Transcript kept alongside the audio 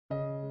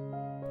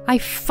I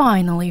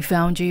finally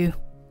found you.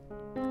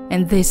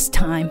 And this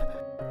time,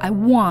 I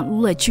won't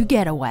let you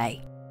get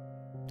away.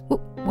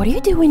 What are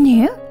you doing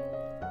here?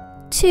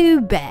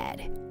 Too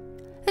bad.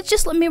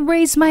 Just let me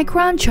raise my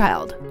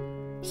grandchild.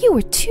 You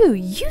were too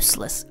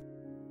useless.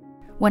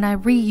 When I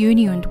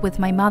reunioned with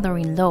my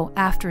mother-in-law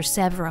after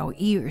several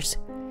years,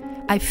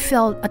 I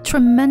felt a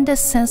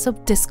tremendous sense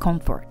of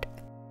discomfort.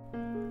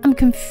 I'm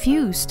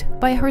confused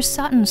by her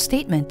sudden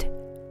statement.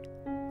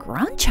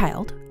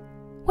 Grandchild?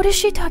 What is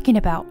she talking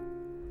about?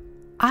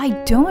 I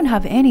don't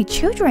have any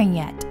children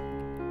yet.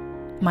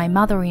 My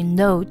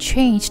mother-in-law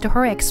changed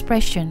her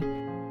expression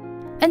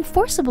and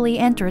forcibly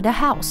entered the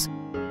house,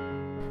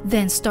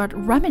 then started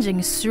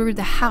rummaging through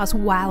the house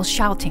while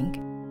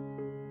shouting.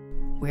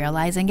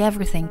 Realizing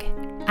everything,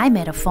 I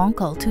made a phone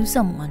call to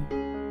someone.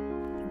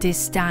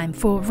 This time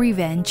for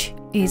revenge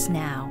is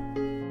now.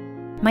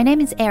 My name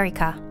is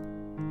Erica,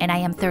 and I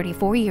am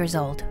 34 years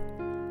old.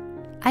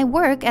 I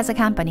work as a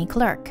company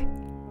clerk.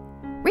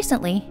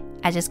 Recently,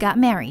 I just got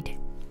married.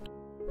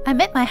 I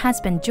met my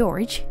husband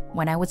George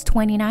when I was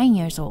 29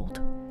 years old,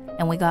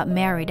 and we got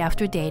married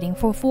after dating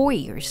for 4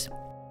 years.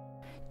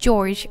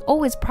 George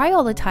always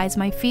prioritized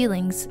my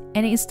feelings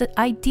and is the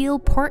ideal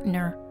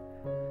partner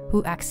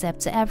who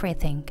accepts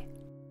everything.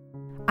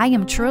 I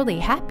am truly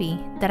happy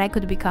that I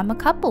could become a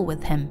couple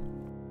with him.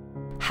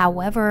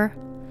 However,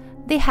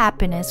 the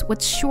happiness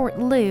was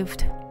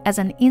short-lived as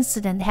an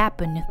incident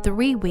happened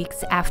 3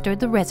 weeks after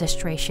the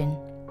registration.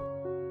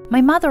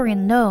 My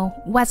mother-in-law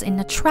was in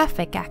a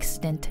traffic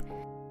accident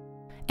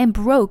and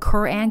broke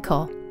her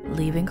ankle,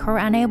 leaving her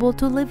unable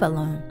to live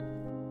alone.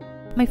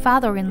 My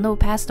father-in-law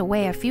passed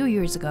away a few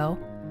years ago,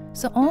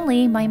 so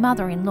only my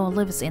mother-in-law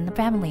lives in the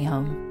family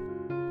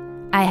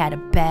home. I had a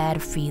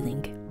bad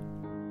feeling.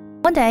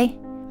 One day,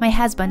 my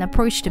husband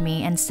approached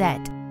me and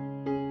said,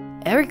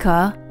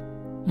 Erica,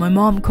 my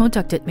mom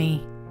contacted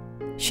me.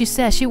 She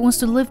says she wants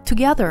to live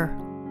together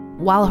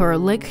while her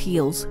leg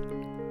heals.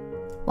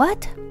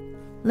 What?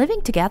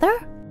 Living together?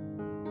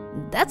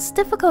 That's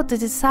difficult to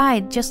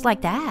decide just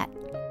like that.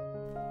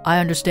 I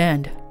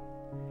understand.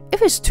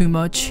 If it's too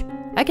much,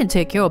 I can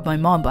take care of my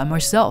mom by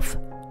myself.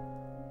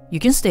 You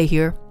can stay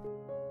here.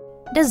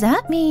 Does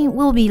that mean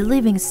we'll be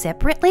living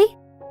separately?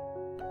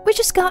 We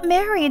just got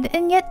married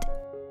and yet...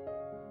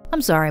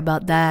 I'm sorry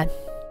about that,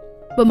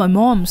 but my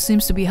mom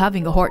seems to be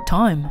having a hard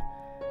time,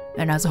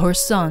 and as her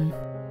son,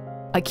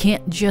 I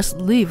can't just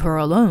leave her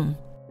alone.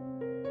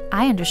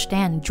 I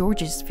understand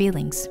George's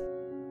feelings.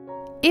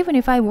 Even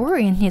if I were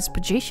in his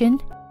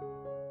position,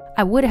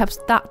 I would have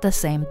thought the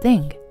same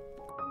thing.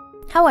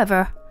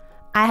 However,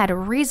 I had a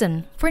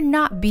reason for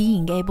not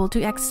being able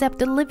to accept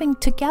the living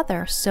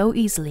together so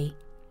easily.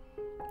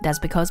 That's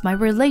because my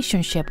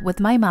relationship with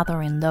my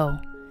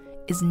mother-in-law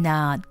is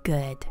not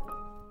good.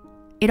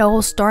 It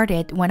all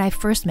started when I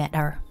first met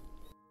her.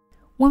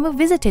 When we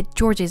visited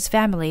George's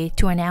family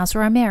to announce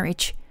our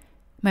marriage,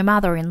 my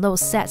mother-in-law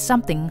said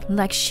something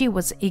like she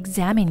was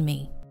examining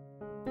me.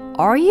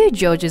 Are you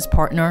George's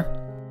partner?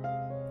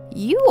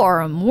 You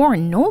are a more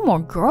normal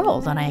girl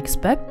than I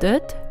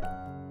expected.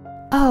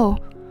 Oh,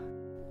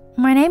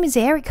 my name is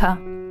Erica.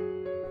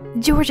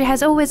 George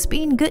has always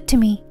been good to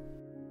me.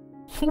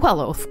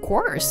 Well, of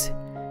course.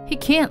 He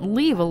can't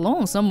leave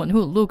alone someone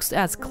who looks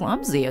as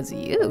clumsy as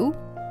you.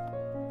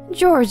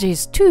 George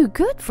is too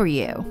good for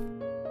you.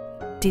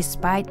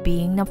 Despite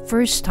being a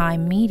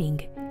first-time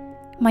meeting,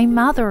 my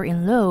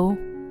mother-in-law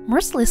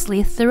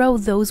mercilessly threw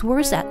those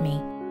words at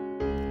me.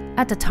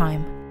 At the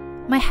time,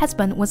 my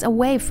husband was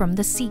away from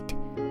the seat,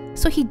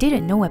 so he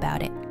didn't know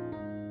about it.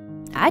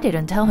 I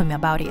didn't tell him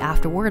about it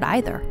afterward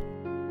either.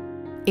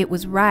 It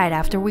was right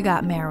after we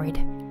got married,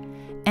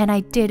 and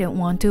I didn't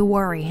want to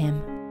worry him.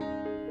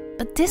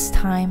 But this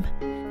time,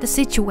 the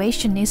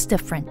situation is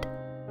different.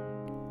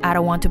 I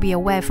don't want to be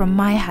away from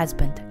my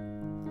husband.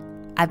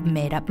 I've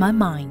made up my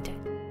mind.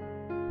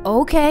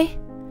 Okay,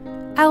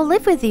 I'll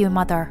live with you,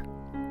 Mother.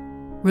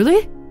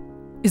 Really?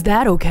 Is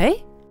that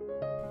okay?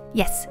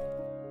 Yes.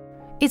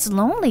 It's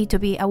lonely to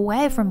be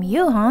away from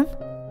you, hon.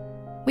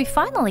 We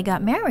finally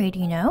got married,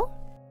 you know.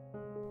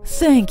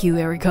 Thank you,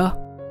 Erica.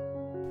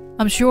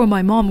 I'm sure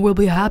my mom will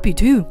be happy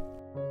too.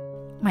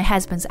 My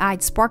husband's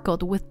eyes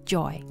sparkled with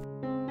joy.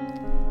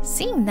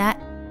 Seeing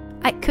that,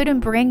 I couldn't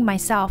bring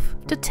myself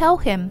to tell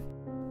him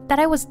that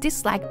I was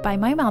disliked by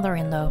my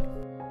mother-in-law.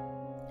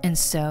 And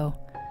so,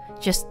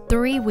 just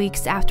 3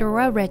 weeks after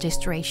our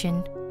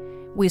registration,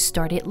 we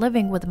started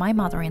living with my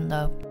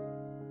mother-in-law.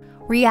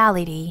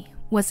 Reality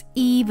was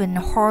even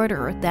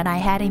harder than I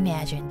had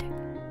imagined.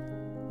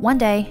 One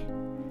day,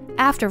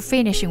 after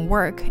finishing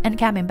work and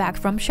coming back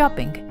from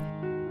shopping,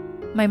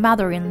 my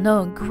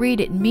mother-in-law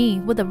greeted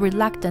me with a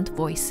reluctant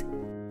voice.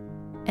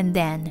 And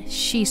then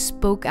she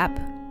spoke up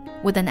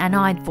with an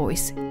annoyed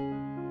voice.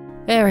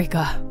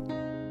 Erica,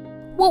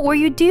 what were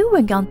you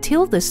doing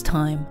until this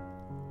time?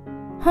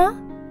 Huh?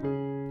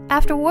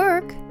 After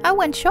work, I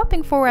went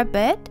shopping for a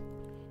bit.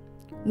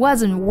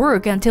 Wasn't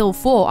work until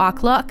 4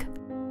 o'clock.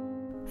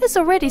 It's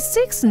already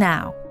 6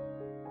 now.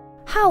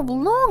 How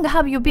long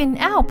have you been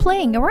out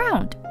playing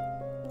around?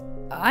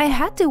 I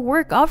had to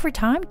work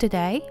overtime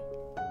today.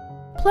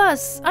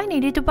 Plus, I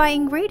needed to buy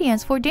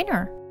ingredients for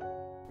dinner.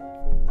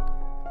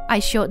 I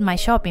showed my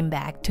shopping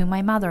bag to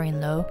my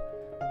mother-in-law,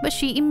 but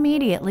she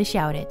immediately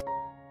shouted,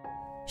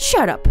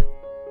 "Shut up!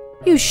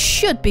 You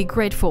should be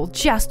grateful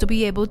just to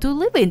be able to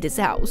live in this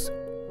house.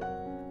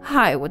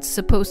 I was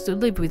supposed to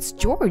live with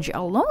George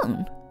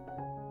alone.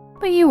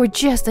 But you were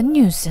just a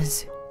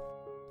nuisance."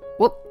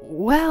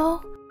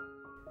 Well,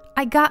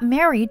 I got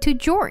married to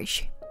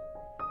George.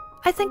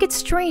 I think it's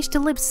strange to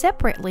live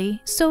separately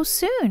so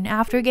soon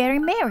after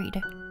getting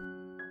married.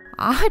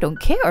 I don't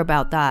care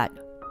about that.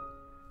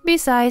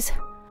 Besides,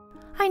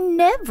 I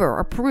never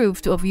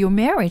approved of your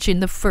marriage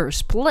in the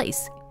first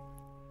place.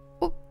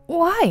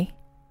 Why?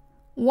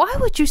 Why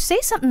would you say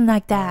something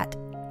like that?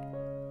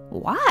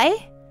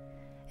 Why?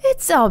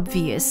 It's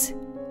obvious.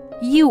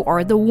 You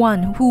are the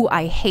one who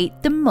I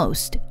hate the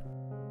most.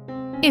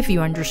 If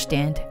you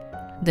understand,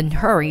 then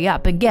hurry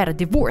up and get a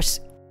divorce.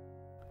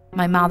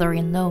 My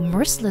mother-in-law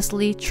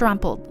mercilessly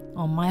trampled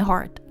on my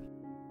heart.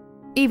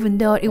 Even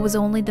though it was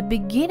only the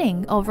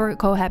beginning of our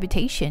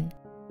cohabitation,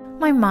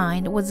 my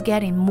mind was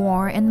getting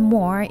more and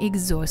more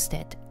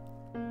exhausted.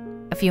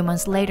 A few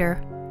months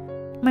later,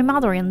 my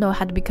mother-in-law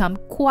had become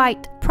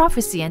quite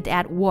proficient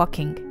at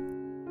walking,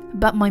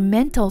 but my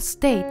mental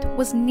state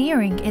was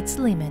nearing its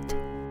limit.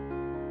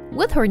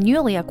 With her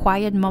newly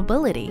acquired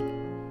mobility,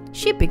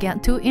 she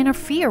began to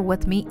interfere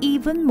with me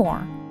even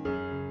more.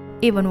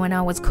 Even when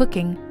I was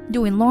cooking,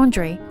 doing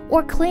laundry,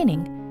 or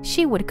cleaning,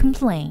 she would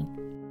complain.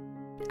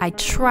 I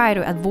tried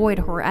to avoid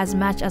her as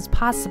much as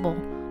possible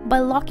by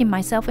locking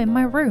myself in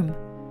my room,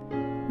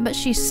 but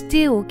she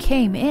still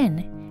came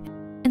in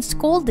and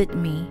scolded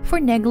me for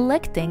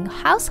neglecting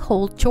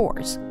household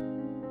chores.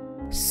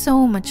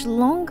 So much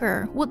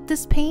longer would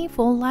this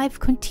painful life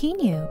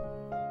continue.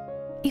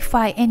 If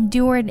I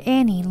endured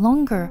any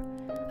longer,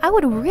 I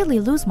would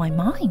really lose my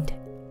mind.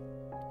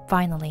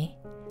 Finally,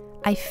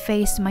 I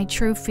faced my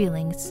true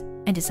feelings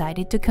and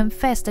decided to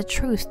confess the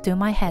truth to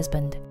my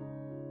husband.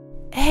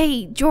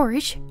 "Hey,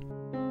 George,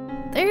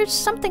 there's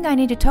something I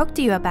need to talk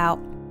to you about.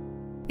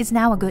 Is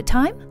now a good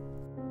time?"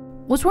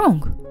 "What's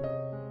wrong?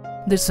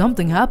 Did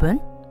something happen?"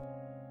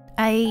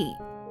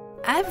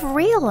 I've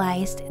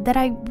realized that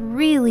I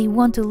really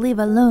want to live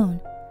alone.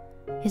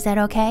 Is that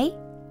okay?"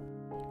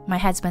 My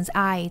husband's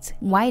eyes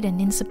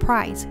widened in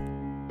surprise.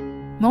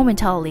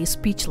 Momentarily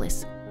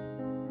speechless,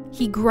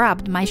 he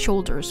grabbed my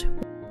shoulders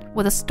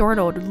with a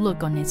startled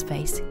look on his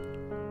face.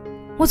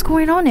 "What's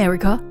going on,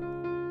 Erica?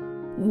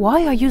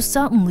 Why are you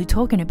suddenly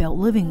talking about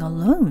living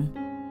alone?"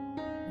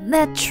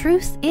 "The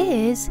truth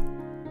is,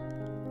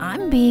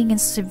 I'm being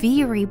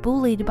severely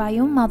bullied by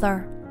your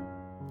mother.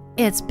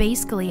 It's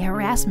basically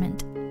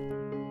harassment.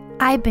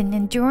 I've been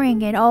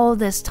enduring it all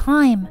this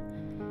time,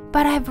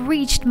 but I've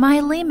reached my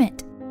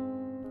limit."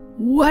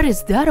 "What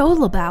is that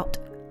all about?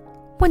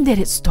 When did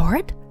it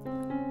start?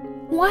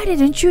 Why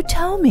didn't you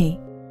tell me?"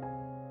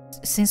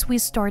 "Since we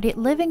started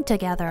living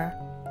together.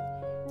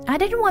 I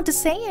didn't want to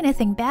say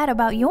anything bad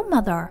about your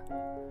mother,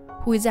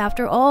 who is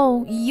after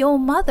all your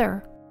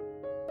mother,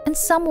 and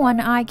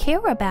someone I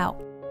care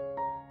about.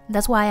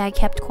 That's why I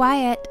kept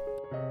quiet."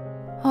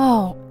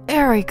 "Oh,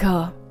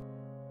 Erica."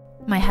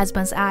 My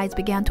husband's eyes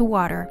began to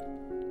water.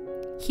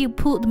 He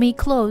pulled me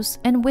close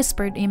and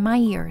whispered in my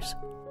ears,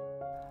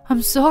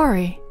 I'm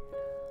sorry,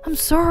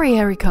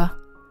 Erica.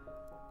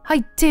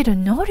 I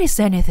didn't notice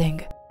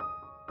anything."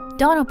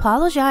 "Don't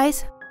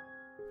apologize.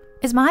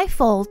 It's my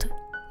fault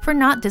for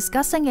not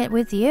discussing it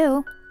with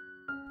you."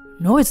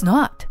 "No, it's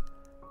not.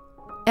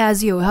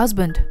 As your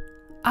husband,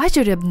 I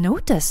should have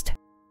noticed.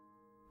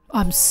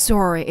 I'm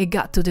sorry it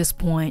got to this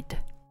point.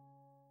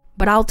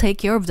 But I'll take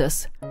care of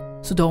this,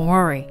 so don't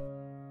worry."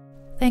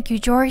 "Thank you,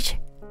 George.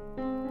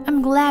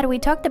 I'm glad we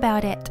talked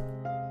about it."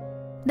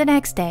 The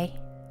next day,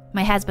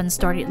 my husband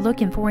started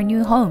looking for a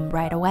new home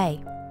right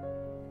away.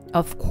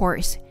 Of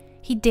course,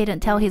 he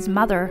didn't tell his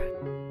mother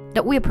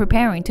that we're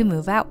preparing to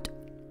move out.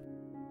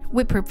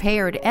 We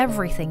prepared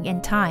everything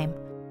in time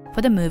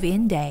for the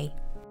move-in day.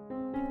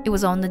 It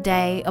was on the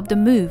day of the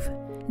move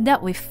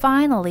that we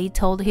finally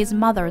told his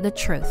mother the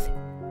truth.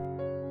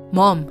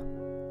 "Mom,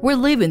 we're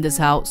leaving this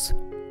house."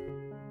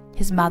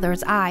 His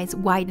mother's eyes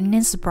widened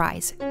in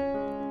surprise.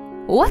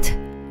 "What?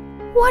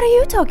 What are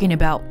you talking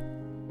about?"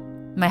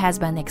 My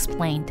husband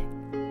explained.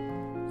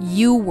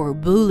 "You were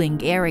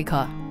bullying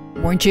Erica,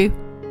 weren't you?"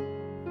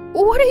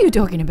 "What are you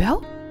talking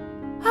about?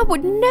 I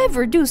would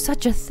never do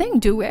such a thing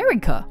to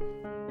Erica."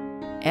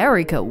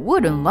 "Erica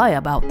wouldn't lie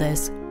about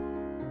this.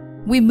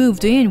 We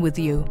moved in with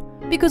you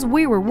because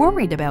we were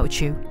worried about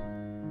you.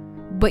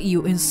 But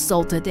you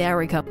insulted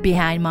Erica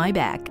behind my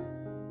back.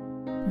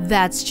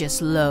 That's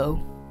just low.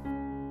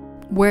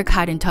 We're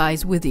cutting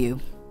ties with you."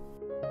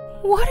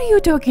 "What are you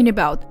talking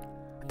about?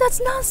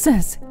 That's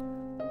nonsense."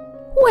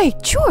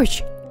 "Wait,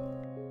 George."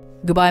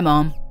 "Goodbye,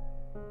 Mom.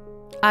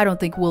 I don't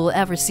think we'll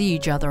ever see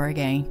each other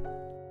again."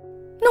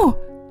 "No,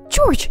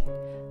 George,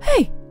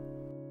 hey!"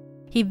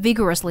 He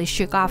vigorously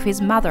shook off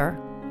his mother,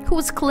 who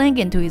was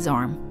clinging to his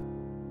arm.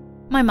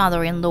 My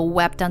mother-in-law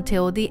wept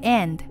until the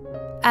end,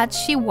 as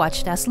she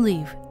watched us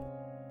leave.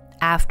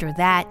 After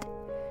that,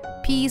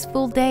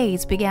 peaceful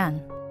days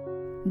began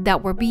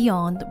that were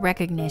beyond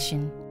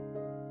recognition.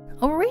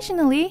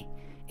 Originally,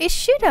 it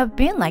should have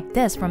been like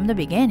this from the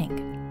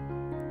beginning.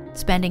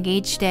 Spending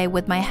each day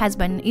with my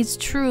husband is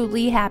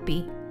truly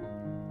happy.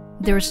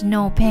 There's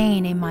no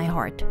pain in my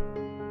heart.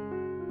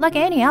 Like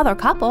any other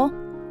couple,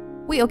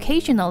 we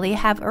occasionally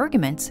have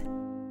arguments,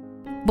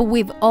 but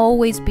we've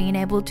always been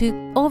able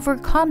to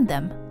overcome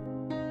them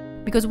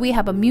because we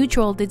have a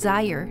mutual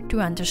desire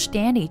to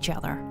understand each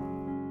other.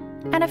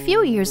 And a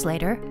few years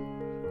later,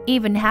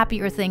 even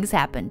happier things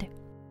happened.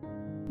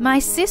 My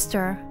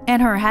sister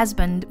and her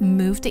husband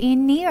moved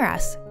in near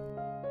us.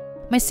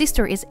 My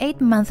sister is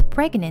 8 months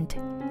pregnant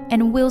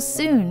and will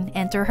soon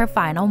enter her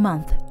final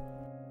month.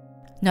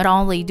 Not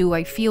only do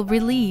I feel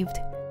relieved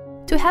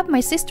to have my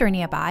sister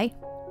nearby,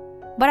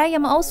 but I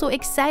am also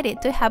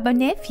excited to have a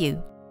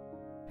nephew.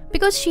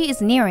 Because she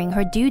is nearing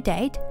her due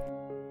date,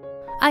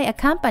 I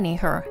accompany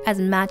her as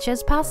much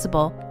as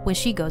possible when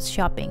she goes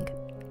shopping.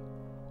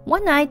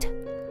 One night,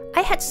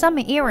 I had some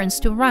errands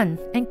to run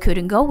and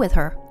couldn't go with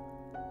her.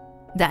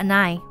 That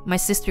night, my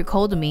sister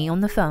called me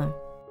on the phone.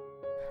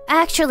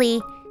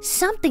 Actually,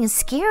 something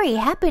scary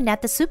happened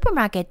at the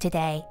supermarket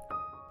today.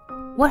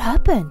 What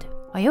happened?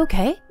 Are you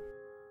okay?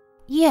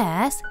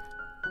 Yes.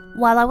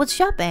 While I was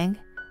shopping,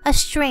 a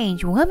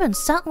strange woman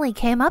suddenly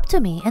came up to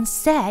me and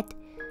said,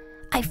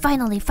 "I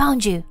finally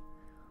found you.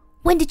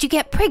 When did you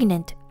get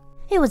pregnant?"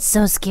 It was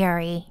so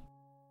scary.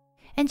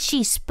 And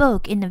she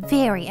spoke in a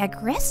very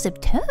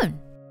aggressive tone.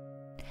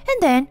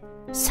 And then,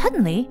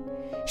 suddenly,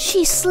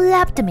 she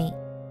slapped me.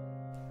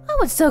 I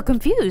was so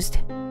confused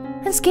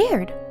and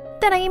scared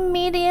that I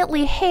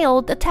immediately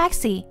hailed a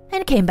taxi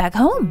and came back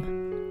home.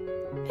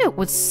 It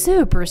was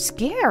super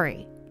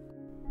scary.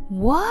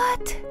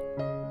 What?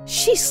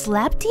 She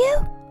slapped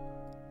you?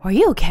 Are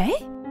you okay?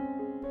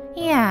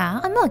 Yeah,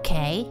 I'm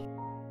okay.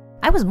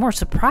 I was more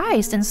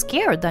surprised and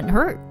scared than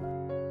hurt.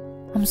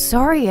 I'm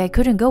sorry I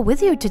couldn't go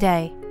with you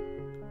today.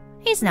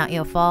 It's not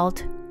your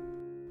fault.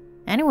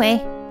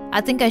 Anyway,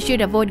 I think I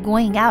should avoid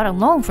going out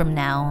alone from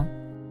now on.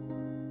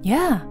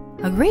 Yeah,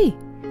 agree.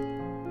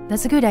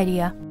 That's a good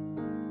idea.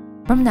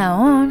 From now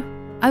on,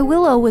 I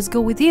will always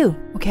go with you,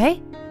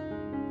 okay?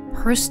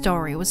 Her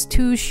story was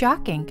too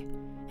shocking,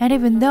 and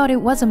even though it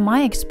wasn't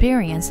my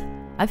experience,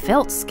 I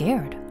felt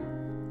scared.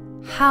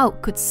 How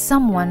could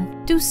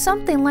someone do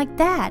something like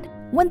that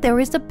when there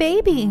is a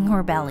baby in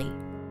her belly?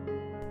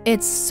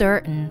 It's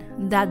certain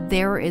that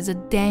there is a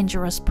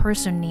dangerous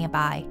person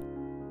nearby.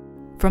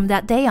 From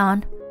that day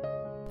on,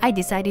 I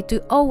decided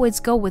to always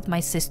go with my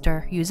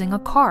sister using a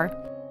car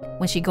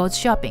when she goes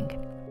shopping.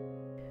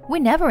 We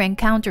never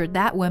encountered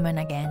that woman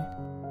again.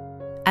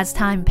 As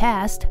time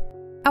passed,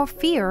 our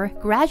fear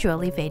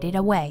gradually faded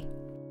away.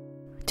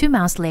 2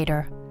 months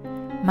later,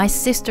 my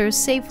sister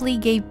safely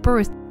gave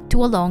birth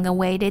to a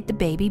long-awaited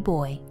baby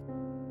boy.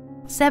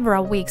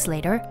 Several weeks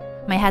later,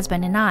 my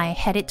husband and I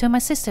headed to my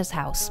sister's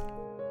house.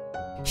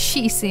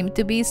 She seemed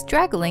to be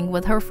struggling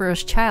with her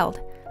first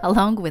child,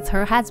 along with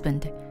her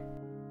husband.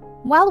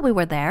 While we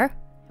were there,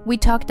 we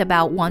talked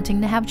about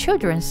wanting to have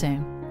children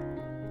soon,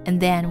 and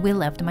then we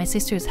left my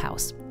sister's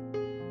house.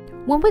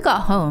 When we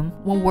got home,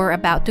 when we were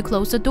about to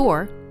close the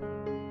door,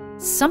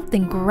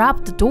 something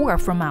grabbed the door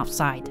from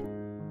outside.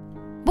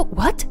 But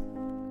what?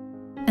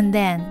 And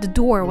then the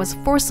door was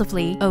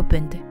forcibly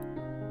opened,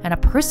 and a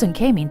person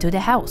came into the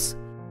house.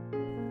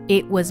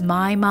 It was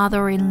my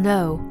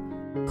mother-in-law,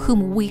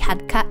 whom we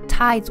had cut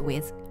ties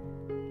with.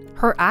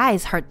 Her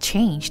eyes had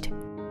changed,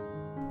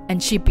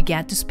 and she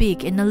began to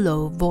speak in a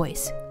low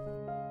voice.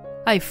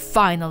 "I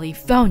finally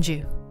found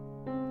you,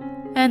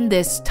 and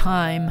this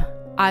time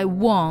I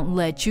won't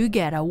let you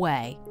get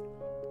away."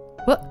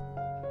 What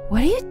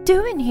are you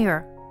doing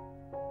here?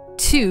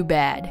 Too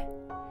bad.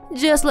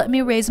 Just let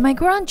me raise my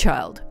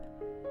grandchild.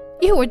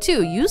 You were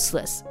too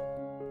useless.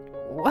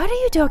 What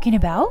are you talking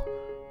about?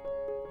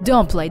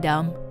 Don't play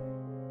dumb.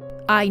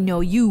 I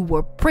know you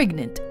were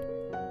pregnant.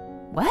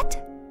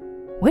 What?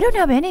 We don't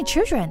have any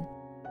children.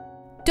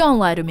 Don't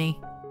lie to me.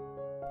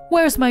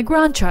 Where's my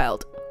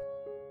grandchild?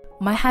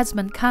 My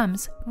husband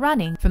comes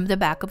running from the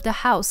back of the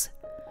house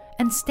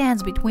and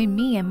stands between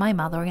me and my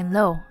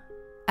mother-in-law,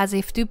 as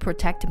if to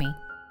protect me.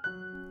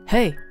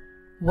 Hey,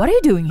 what are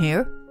you doing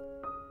here?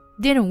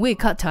 Didn't we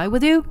cut tie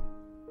with you?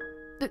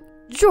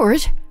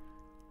 George,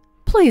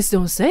 please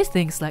don't say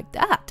things like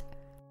that.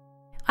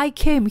 I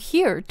came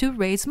here to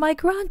raise my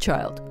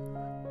grandchild.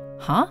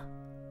 Huh?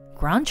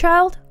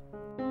 Grandchild?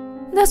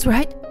 That's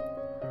right.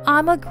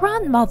 I'm a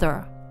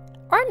grandmother,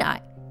 aren't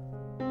I?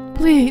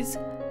 Please,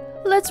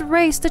 let's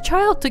raise the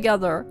child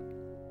together.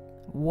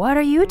 What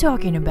are you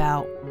talking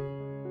about?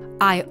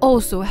 I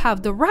also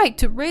have the right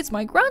to raise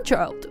my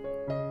grandchild.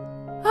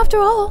 After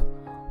all,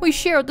 we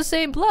share the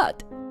same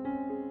blood.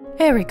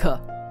 Erica,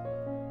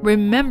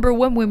 remember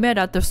when we met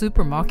at the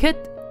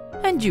supermarket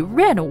and you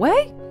ran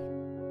away?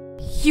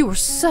 You're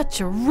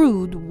such a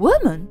rude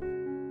woman.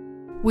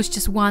 With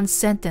just one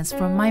sentence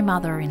from my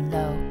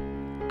mother-in-law,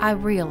 I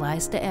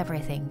realized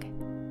everything.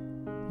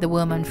 The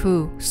woman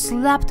who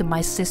slapped my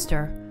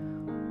sister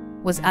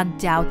was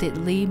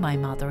undoubtedly my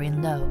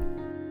mother-in-law.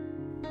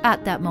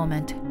 At that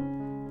moment,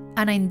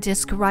 an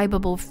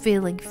indescribable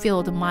feeling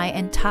filled my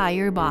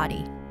entire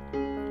body.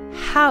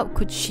 How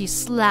could she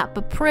slap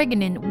a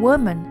pregnant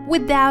woman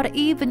without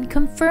even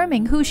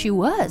confirming who she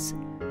was?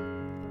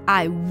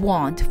 I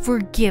won't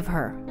forgive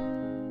her.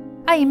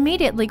 I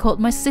immediately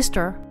called my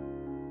sister,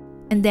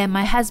 and then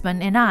my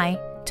husband and I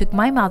took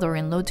my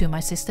mother-in-law to my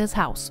sister's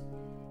house.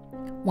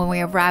 When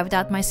we arrived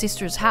at my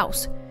sister's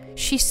house,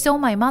 she saw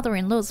my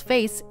mother-in-law's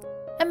face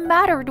and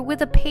muttered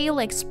with a pale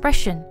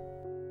expression,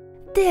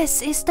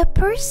 "This is the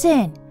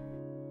person.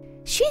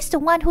 She's the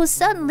one who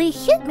suddenly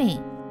hit me."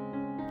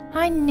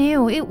 I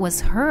knew it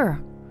was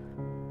her.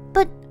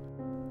 But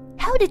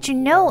how did you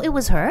know it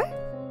was her?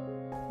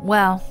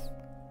 Well,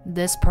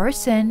 this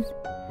person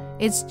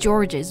is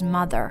George's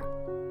mother.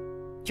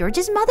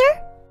 George's mother?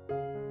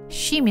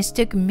 She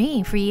mistook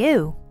me for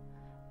you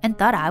and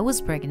thought I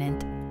was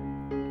pregnant.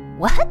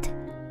 What?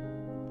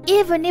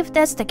 Even if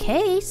that's the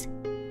case,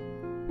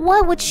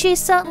 why would she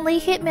suddenly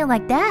hit me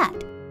like that?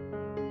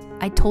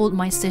 I told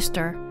my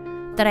sister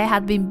that I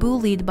had been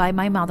bullied by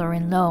my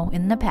mother-in-law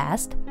in the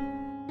past,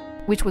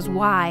 which was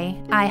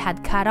why I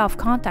had cut off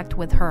contact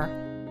with her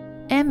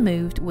and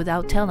moved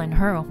without telling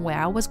her where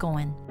I was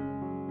going.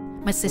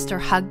 My sister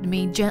hugged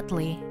me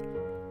gently,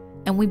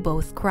 and we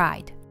both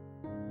cried.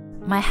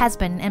 My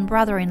husband and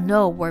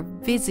brother-in-law were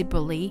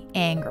visibly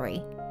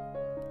angry,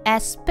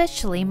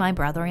 especially my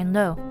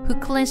brother-in-law, who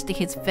clenched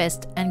his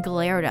fist and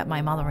glared at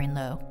my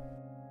mother-in-law.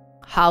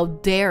 "How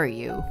dare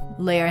you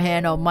lay your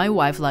hand on my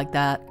wife like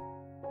that?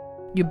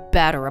 You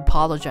better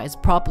apologize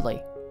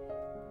properly."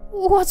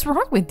 "What's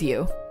wrong with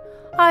you?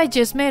 I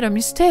just made a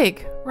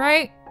mistake,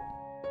 right?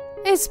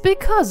 It's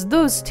because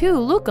those two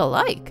look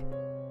alike."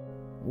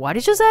 "What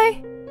did you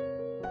say?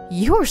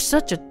 You're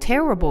such a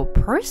terrible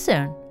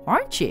person,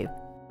 aren't you?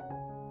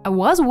 I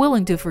was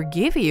willing to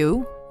forgive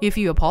you if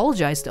you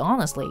apologized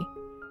honestly."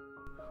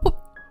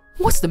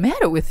 What's the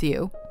matter with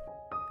you?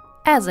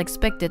 As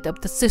expected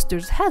of the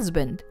sister's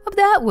husband of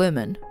that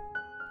woman,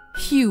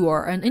 you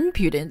are an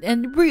impudent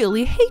and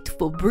really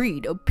hateful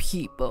breed of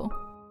people.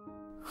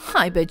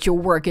 I bet your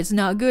work is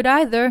not good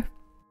either.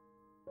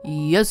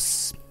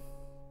 Yes,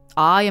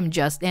 I am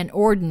just an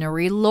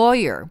ordinary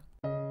lawyer,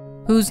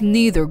 who's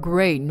neither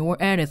great nor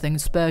anything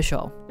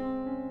special.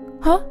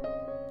 Huh?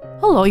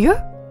 A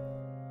lawyer?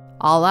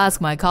 I'll ask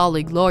my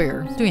colleague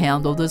lawyer to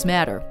handle this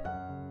matter.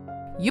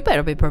 You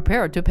better be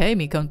prepared to pay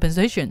me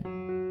compensation.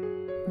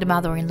 The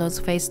mother-in-law's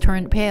face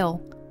turned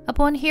pale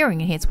upon hearing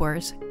his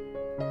words.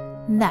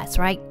 That's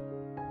right.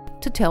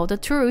 To tell the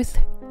truth,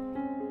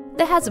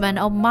 the husband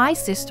of my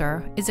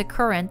sister is a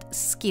current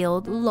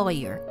skilled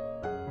lawyer.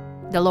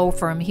 The law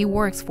firm he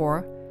works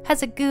for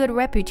has a good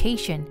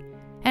reputation,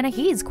 and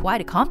he is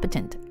quite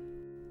competent.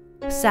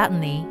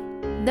 Suddenly,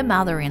 the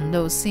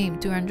mother-in-law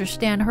seemed to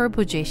understand her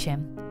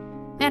position,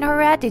 and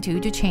her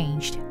attitude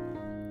changed.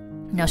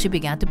 Now she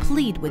began to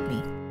plead with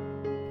me.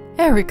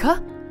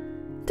 "Erica,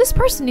 this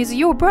person is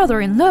your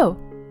brother-in-law.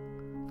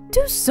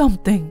 Do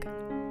something."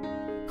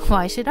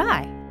 "Why should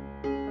I?"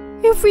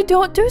 "If we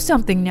don't do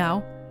something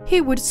now,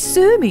 he would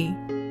sue me.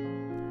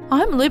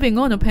 I'm living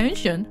on a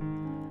pension,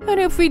 and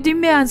if he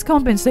demands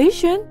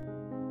compensation..."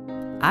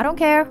 "I don't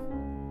care.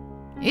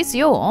 It's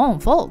your own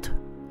fault,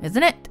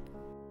 isn't it?"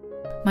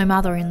 My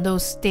mother-in-law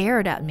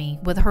stared at me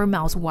with her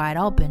mouth wide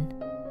open,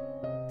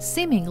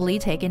 seemingly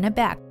taken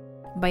aback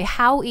by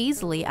how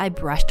easily I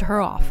brushed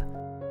her off.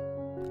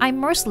 I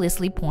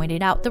mercilessly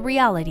pointed out the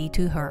reality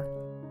to her.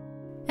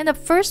 In the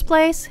first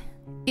place,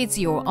 it's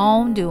your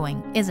own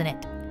doing, isn't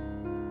it?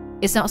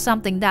 It's not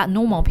something that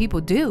normal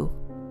people do.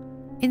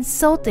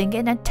 Insulting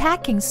and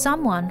attacking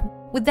someone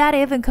without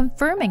even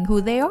confirming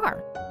who they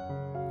are.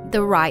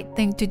 The right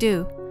thing to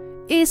do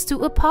is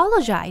to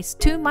apologize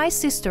to my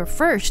sister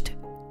first,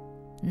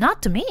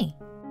 not to me.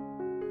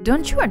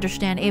 Don't you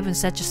understand even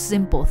such a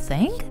simple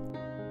thing?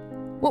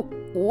 Well,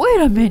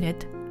 wait a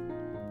minute.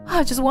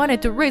 I just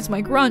wanted to raise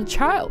my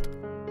grandchild.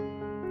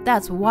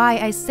 That's why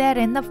I said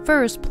in the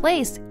first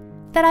place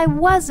that I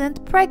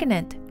wasn't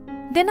pregnant,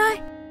 didn't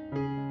I?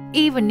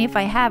 Even if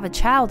I have a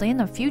child in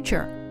the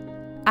future,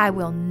 I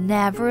will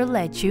never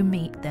let you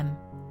meet them.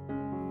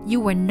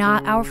 You were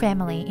not our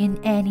family in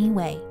any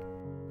way.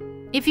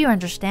 If you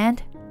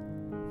understand,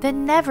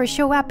 then never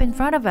show up in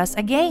front of us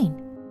again.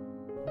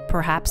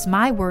 Perhaps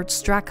my words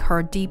struck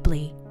her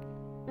deeply,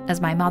 as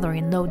my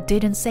mother-in-law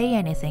didn't say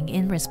anything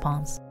in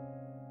response.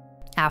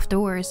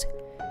 Afterwards,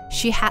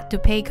 she had to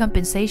pay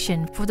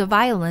compensation for the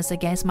violence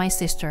against my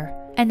sister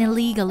and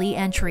illegally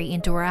entry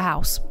into our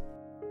house.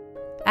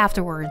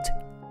 Afterwards,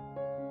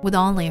 with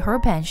only her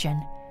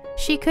pension,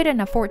 she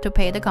couldn't afford to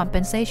pay the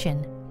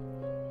compensation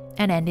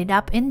and ended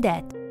up in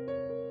debt.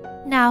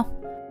 Now,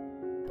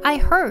 I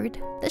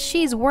heard that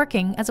she's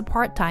working as a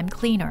part-time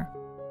cleaner.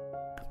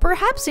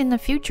 Perhaps in the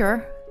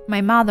future, my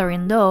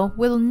mother-in-law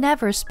will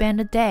never spend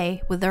a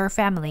day with her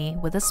family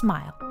with a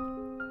smile.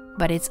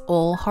 But it's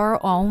all her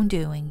own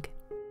doing.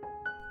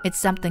 It's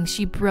something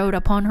she brought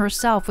upon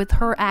herself with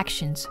her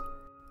actions,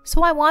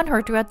 So I want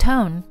her to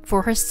atone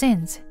for her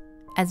sins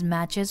as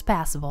much as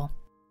possible.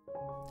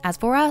 As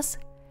for us,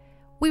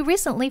 we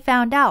recently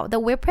found out that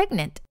we're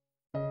pregnant.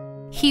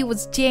 He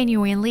was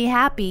genuinely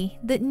happy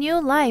that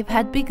new life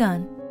had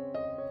begun.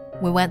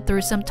 We went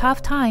through some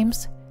tough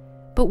times,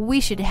 but we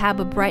should have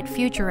a bright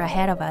future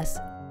ahead of us.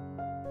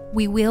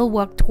 We will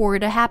work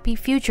toward a happy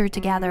future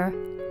together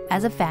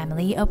as a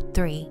family of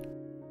 3.